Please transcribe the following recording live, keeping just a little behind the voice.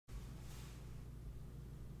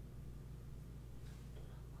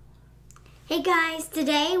Hey guys,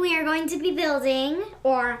 today we are going to be building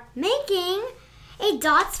or making a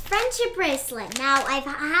Dots friendship bracelet. Now I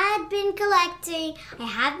have been collecting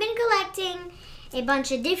a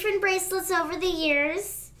bunch of different bracelets over the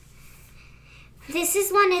years. This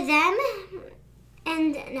is one of them,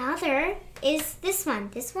 and another is this one.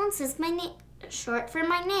 This one says my name, short for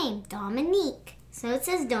my name, Dominique. So it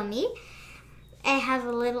says Domi. I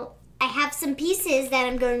have some pieces that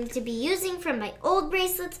I'm going to be using from my old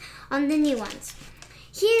bracelets on the new ones.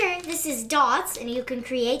 Here, this is Dots, and you can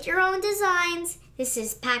create your own designs. This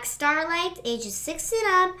is Pack Starlight, ages 6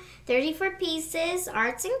 and up, 34 pieces,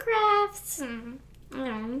 arts and crafts, and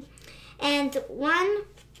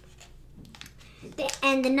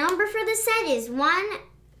the number for the set is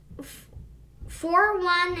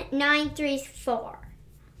 41934.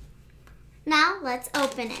 Now, let's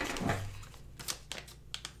open it.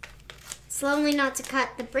 Slowly, not to cut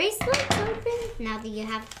the bracelet open. Now that you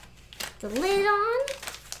have the lid on,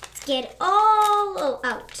 let's get it all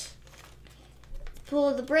out.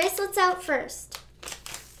 Pull the bracelets out first.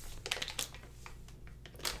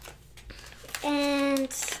 And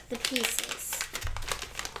the pieces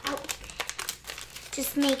out.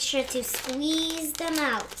 Just make sure to squeeze them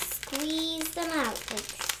out. Squeeze them out. Like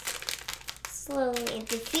slowly. And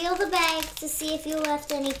to feel the bag to see if you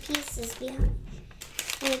left any pieces behind.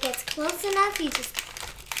 When it gets close enough, you just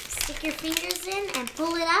stick your fingers in and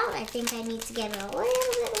pull it out. I think I need to get it a little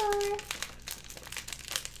bit lower.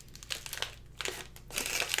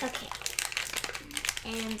 Okay.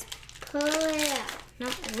 And pull it out. No,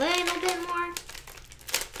 a little bit more.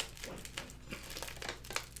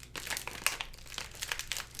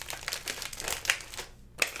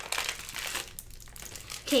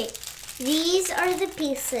 Okay, these are the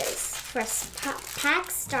pieces for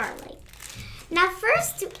Pack Starlight. Now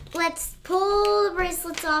first, let's pull the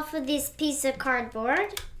bracelets off of this piece of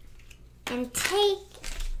cardboard and take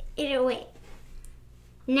it away.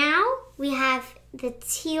 Now we have the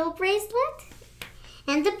teal bracelet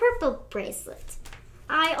and the purple bracelet.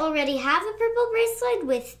 I already have a purple bracelet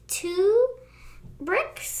with 2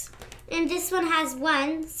 bricks, and this one has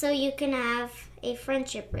 1, so you can have a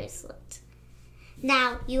friendship bracelet.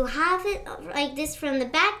 Now, you have it like this from the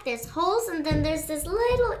back. There's holes, and then there's this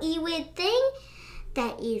little E-wid thing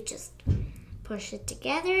that you just push it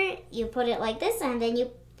together. You put it like this, and then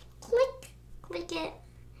you click it,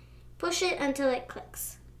 push it until it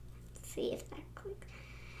clicks. Let's see if that clicks.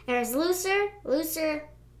 There's looser,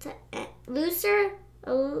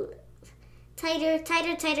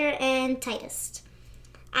 tighter, and tightest.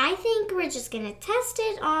 I think we're just gonna test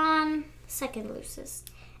it on second loosest.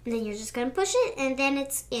 And then you're just gonna push it, and then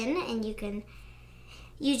it's in, and you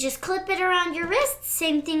just clip it around your wrist.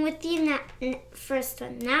 Same thing with the first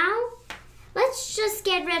one. Now, let's just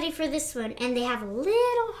get ready for this one. And they have a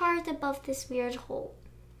little heart above this weird hole.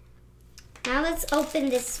 Now let's open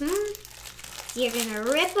this one. You're gonna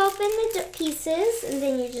rip open the pieces, and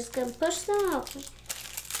then you're just gonna push them open.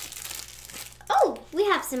 Oh, we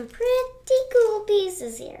have some pretty cool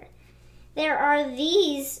pieces here. There are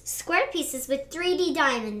these square pieces with 3D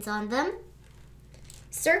diamonds on them.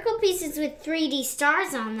 Circle pieces with 3D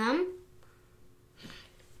stars on them.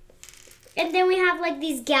 And then we have like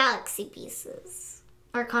these galaxy pieces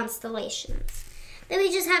or constellations. Then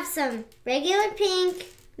we just have some regular pink,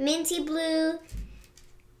 minty blue,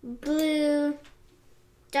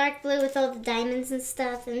 dark blue with all the diamonds and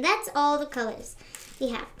stuff. And that's all the colors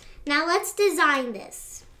we have. Now let's design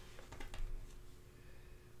this.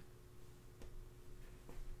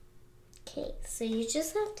 Okay, so you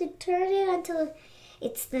just have to turn it until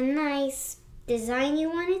it's the nice design you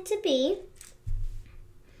want it to be.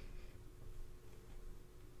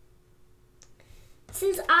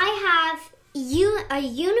 Since I have a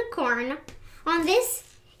unicorn on this,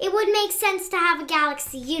 it would make sense to have a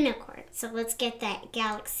galaxy unicorn. So let's get that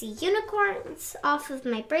galaxy unicorns off of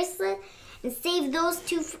my bracelet and save those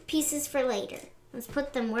 2 pieces for later. Let's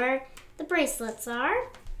put them where the bracelets are.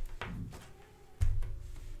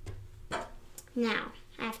 Now,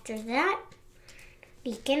 after that,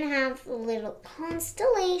 we can have little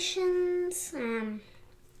constellations.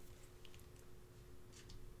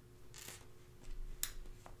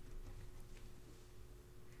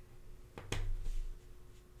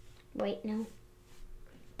 Wait, no.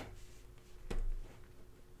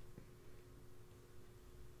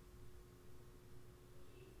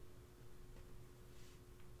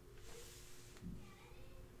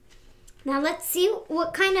 Now let's see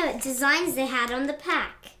what kind of designs they had on the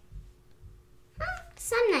pack.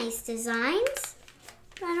 Some nice designs,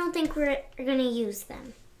 but I don't think we're going to use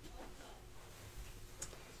them.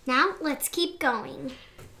 Now let's keep going.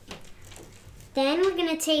 Then we're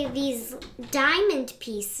gonna take these diamond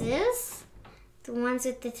pieces, the ones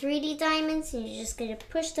with the 3D diamonds, and you're just gonna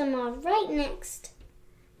push them all right next.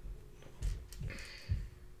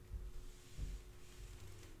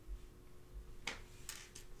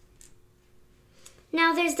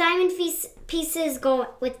 Now there's diamond pieces go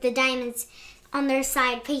with the diamonds on their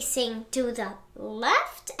side facing to the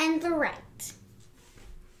left and the right.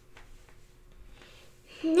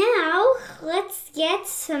 Now let's get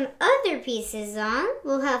some other pieces on.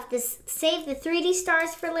 We'll have to save the 3D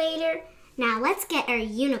stars for later. Now let's get our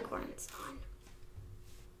unicorns on.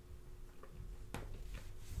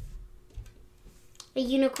 A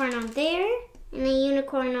unicorn on there and a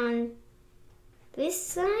unicorn on this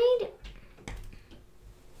side.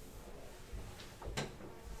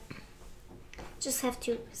 Just have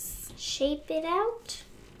to shape it out.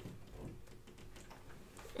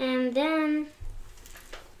 And then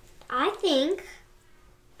I think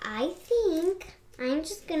I'm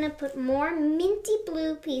just gonna put more minty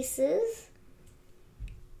blue pieces,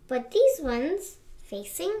 but these ones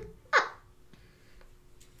facing up.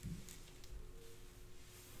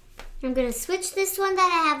 I'm gonna switch this one that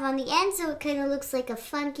I have on the end so it kind of looks like a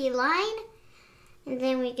funky line. And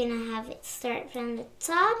then we're gonna have it start from the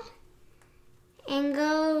top and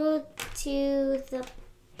go to the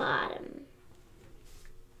bottom.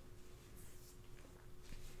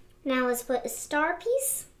 Now let's put a star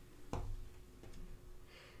piece.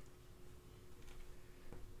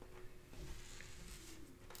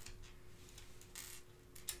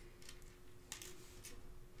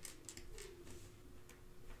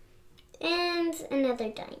 And another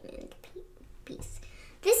diamond piece.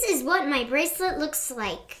 This is what my bracelet looks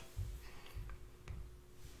like.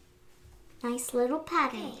 Nice little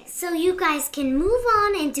pattern. Okay, so you guys can move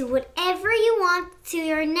on and do whatever you want to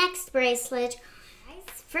your next bracelet.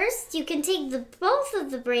 First, you can take both of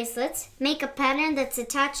the bracelets, make a pattern that's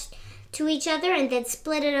attached to each other, and then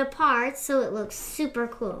split it apart so it looks super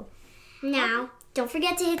cool. Now, don't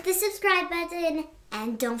forget to hit the subscribe button,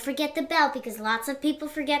 and don't forget the bell because lots of people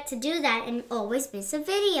forget to do that and always miss a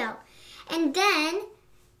video. And then,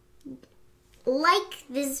 like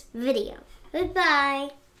this video.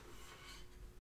 Goodbye.